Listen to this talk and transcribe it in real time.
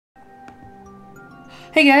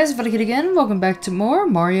Hey guys, Vadakid again. Welcome back to more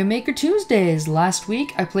Mario Maker Tuesdays. Last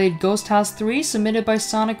week I played Ghost House 3 submitted by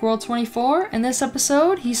Sonic World 24. In this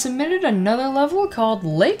episode he submitted another level called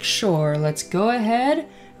Lakeshore. Let's go ahead,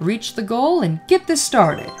 reach the goal, and get this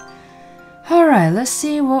started. Alright, let's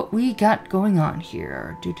see what we got going on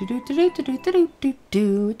here.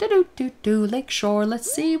 Lakeshore,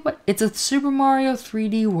 let's see what... It's a Super Mario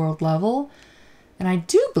 3D World level. And I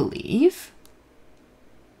do believe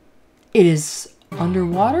it is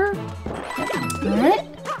underwater? Alright.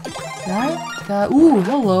 Ooh,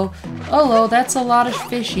 hello. Hello, that's a lot of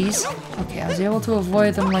fishies. Okay, I was able to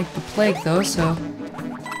avoid them like the plague though, so...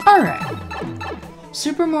 Alright.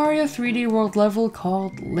 Super Mario 3D World level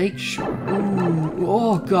called Lakeshore. Ooh,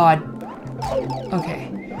 oh god. Okay.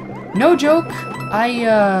 No joke,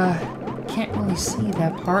 I can't really see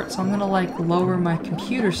that part, so I'm gonna like lower my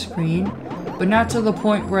computer screen. But not to the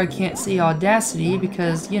point where I can't see Audacity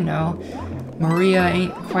because, you know, Maria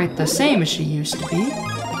ain't quite the same as she used to be.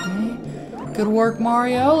 Okay. Good work,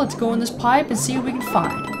 Mario. Let's go in this pipe and see what we can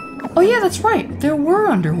find. Oh yeah, that's right. There were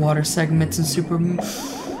underwater segments in Super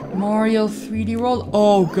Mario 3D World.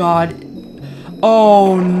 Oh god.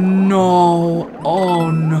 Oh no.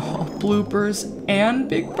 Oh no. Bloopers and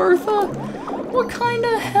Big Bertha? What kind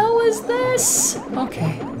of hell is this?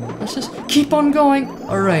 Okay. Let's just keep on going.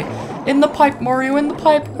 Alright. In the pipe, Mario, in the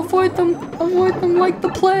pipe. Avoid them. Avoid them like the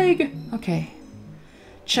plague. Okay.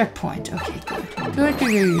 Checkpoint. Okay, good.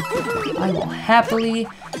 Good. I will happily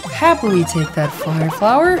take that fire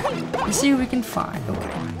flower and see what we can find.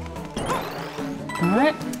 Okay.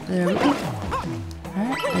 Alright. There we go.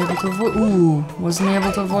 Alright. Able to avoid. Ooh. Wasn't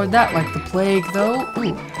able to avoid that like the plague, though.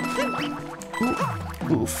 Ooh. Ooh.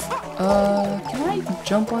 Oof. Can I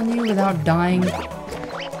jump on you without dying?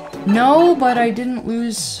 No, but I didn't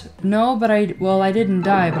lose... No, but well, I didn't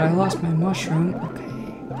die, but I lost my mushroom. Okay.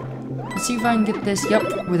 Let's see if I can get this.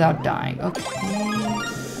 Yep, without dying. Okay.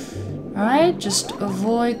 Alright, just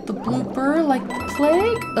avoid the blooper like the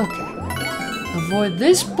plague. Okay. Avoid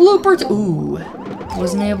this blooper. Ooh.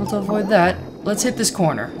 Wasn't able to avoid that. Let's hit this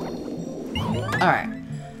corner. Alright.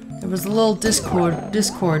 There was a little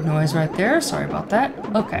Discord noise right there. Sorry about that.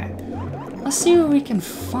 Okay. Let's see what we can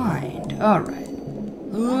find. Alright.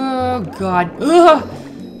 Oh, God. Ugh!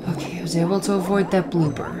 Okay, I was able to avoid that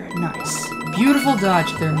blooper. Nice. Beautiful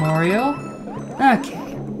dodge there, Mario.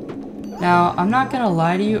 Okay. Now, I'm not gonna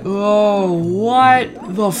lie to you. Oh, what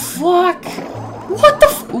the fuck? What the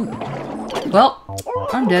f- Ooh. Well,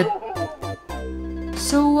 I'm dead.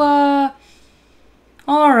 So,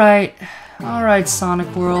 Alright. Alright,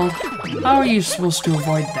 Sonic World. How are you supposed to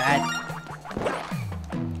avoid that?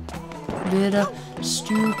 Bit of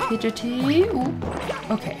stupidity. Ooh.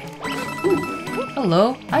 Okay. Ooh.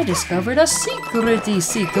 Hello. I discovered a secret.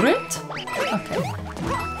 Okay.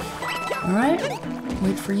 Alright.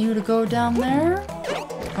 Wait for you to go down there.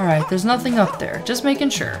 Alright, there's nothing up there. Just making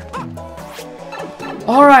sure.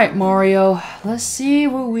 Alright, Mario. Let's see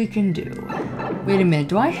what we can do. Wait a minute.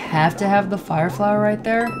 Do I have to have the fire flower right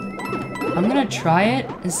there? I'm gonna try it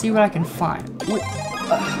and see what I can find.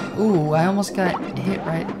 Ooh, I almost got hit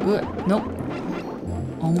right. Nope.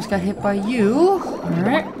 Almost got hit by you.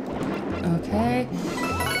 Alright. Okay.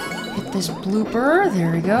 Hit this blooper.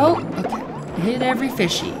 There we go. Okay. Hit every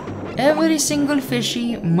fishy. Every single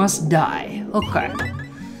fishy must die. Okay.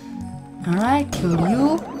 Alright. Kill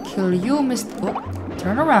you. Kill you, Mr. Oh,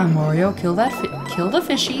 turn around, Mario. Kill that kill the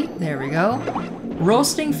fishy. There we go.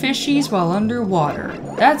 Roasting fishies while underwater.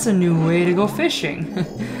 That's a new way to go fishing.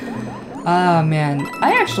 Ah, man.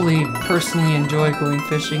 I actually personally enjoy going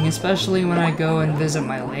fishing, especially when I go and visit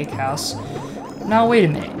my lake house. Now, wait a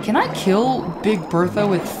minute. Can I kill Big Bertha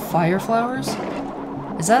with fire flowers?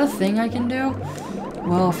 Is that a thing I can do?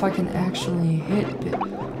 Well, if I can actually hit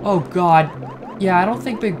Oh, God. Yeah, I don't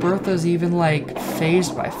think Big Bertha's even, like,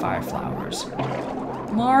 phased by fire flowers.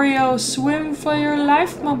 Mario, swim for your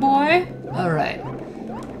life, my boy. Alright.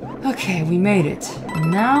 Okay, we made it.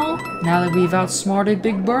 And now that we've outsmarted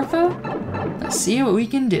Big Bertha, let's see what we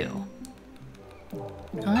can do.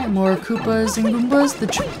 Alright, more Koopas and Goombas, the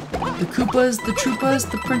Koopas, the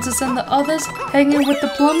Troopas, the Princess and the others. Hanging with the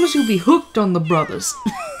plumbers, you'll be hooked on the brothers.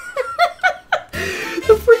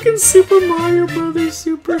 The freaking Super Mario Brothers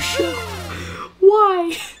Super Show.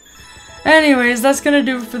 Why? Anyways, that's gonna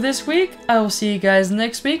do it for this week. I will see you guys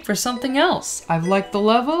next week for something else. I've liked the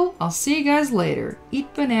level. I'll see you guys later.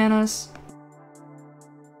 Eat bananas.